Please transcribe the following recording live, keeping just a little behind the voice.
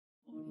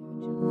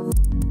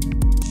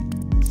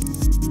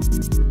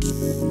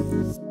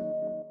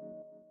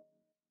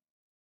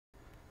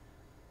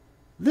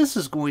This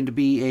is going to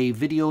be a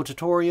video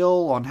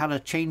tutorial on how to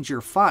change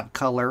your font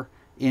color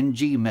in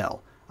Gmail.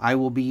 I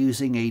will be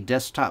using a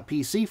desktop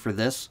PC for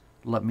this.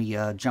 Let me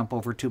jump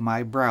over to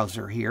my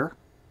browser here.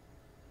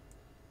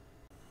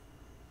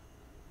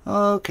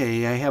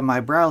 Okay, I have my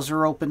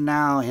browser open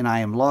now and I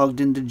am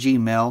logged into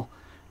Gmail.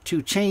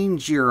 To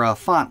change your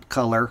font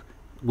color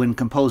when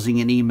composing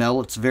an email,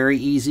 it's very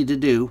easy to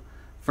do.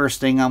 First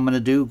thing I'm going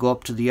to do, go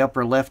up to the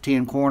upper left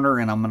hand corner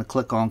and I'm going to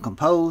click on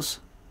Compose.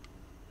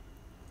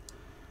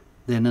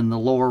 Then in the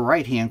lower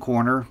right hand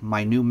corner,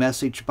 my new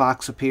message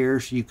box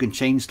appears. You can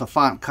change the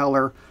font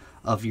color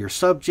of your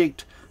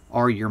subject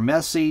or your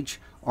message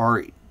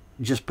or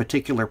just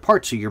particular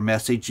parts of your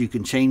message. You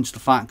can change the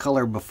font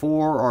color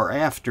before or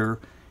after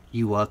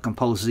you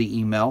compose the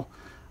email.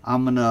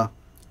 I'm going to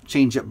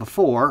change it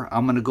before.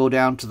 I'm going to go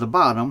down to the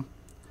bottom.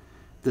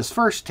 This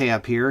first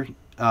tab here,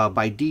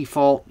 by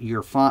default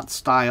your font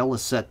style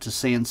is set to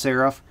sans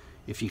serif.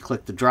 If you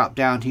click the drop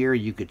down here,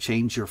 you could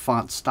change your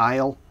font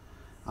style.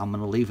 I'm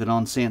going to leave it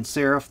on sans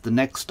serif. The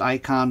next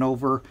icon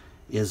over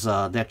is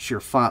that's your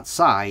font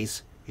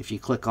size. If you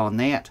click on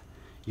that,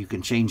 you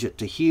can change it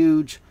to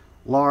huge,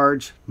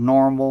 large,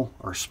 normal,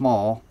 or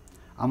small.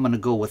 I'm going to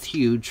go with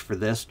huge for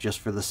this, just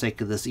for the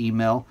sake of this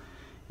email.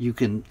 You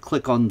can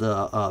click on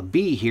the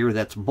B here,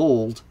 that's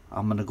bold.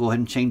 I'm going to go ahead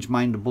and change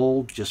mine to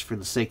bold just for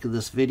the sake of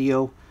this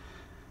video.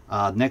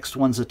 Next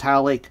one's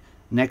italic.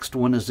 Next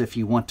one is if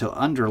you want to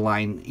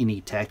underline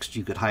any text,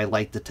 you could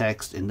highlight the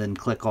text and then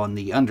click on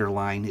the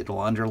underline.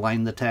 It'll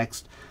underline the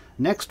text.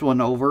 Next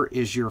one over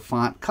is your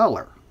font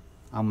color.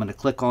 I'm going to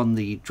click on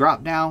the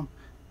drop down,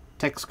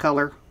 text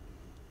color.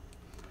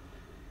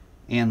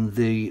 And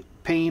the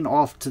pane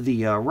off to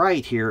the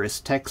right here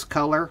is text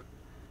color.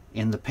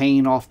 And the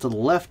pane off to the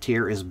left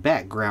here is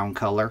background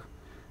color.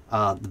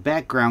 The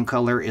background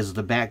color is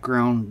the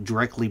background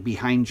directly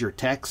behind your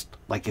text.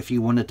 Like if you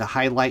wanted to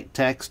highlight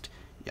text,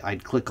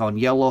 I'd click on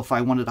yellow if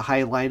I wanted to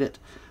highlight it.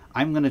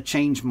 I'm going to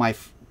change my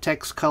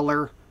text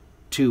color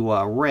to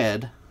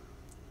red.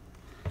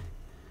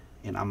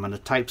 And I'm going to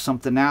type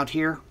something out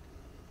here.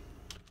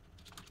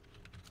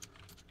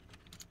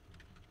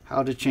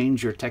 How to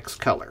change your text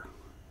color.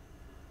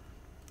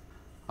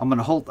 I'm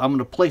going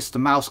to place the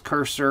mouse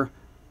cursor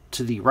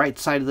to the right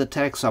side of the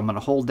text. I'm going to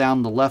hold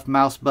down the left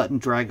mouse button,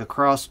 drag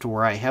across to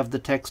where I have the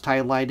text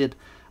highlighted.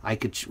 I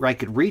could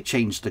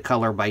rechange the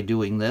color by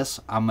doing this.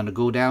 I'm going to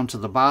go down to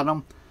the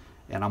bottom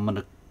and I'm going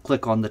to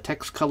click on the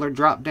text color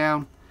drop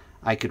down.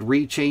 I could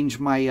rechange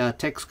my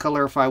text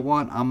color if I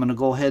want. I'm going to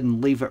go ahead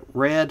and leave it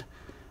red,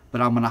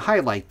 but I'm going to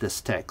highlight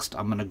this text.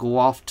 I'm going to go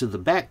off to the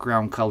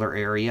background color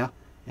area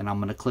and I'm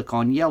going to click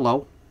on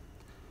yellow.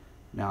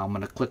 Now I'm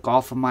going to click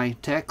off of my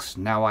text.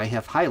 Now I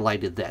have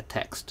highlighted that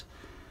text.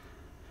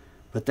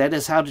 But that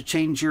is how to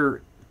change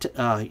your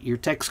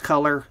text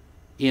color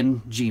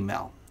in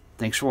Gmail.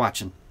 Thanks for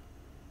watching.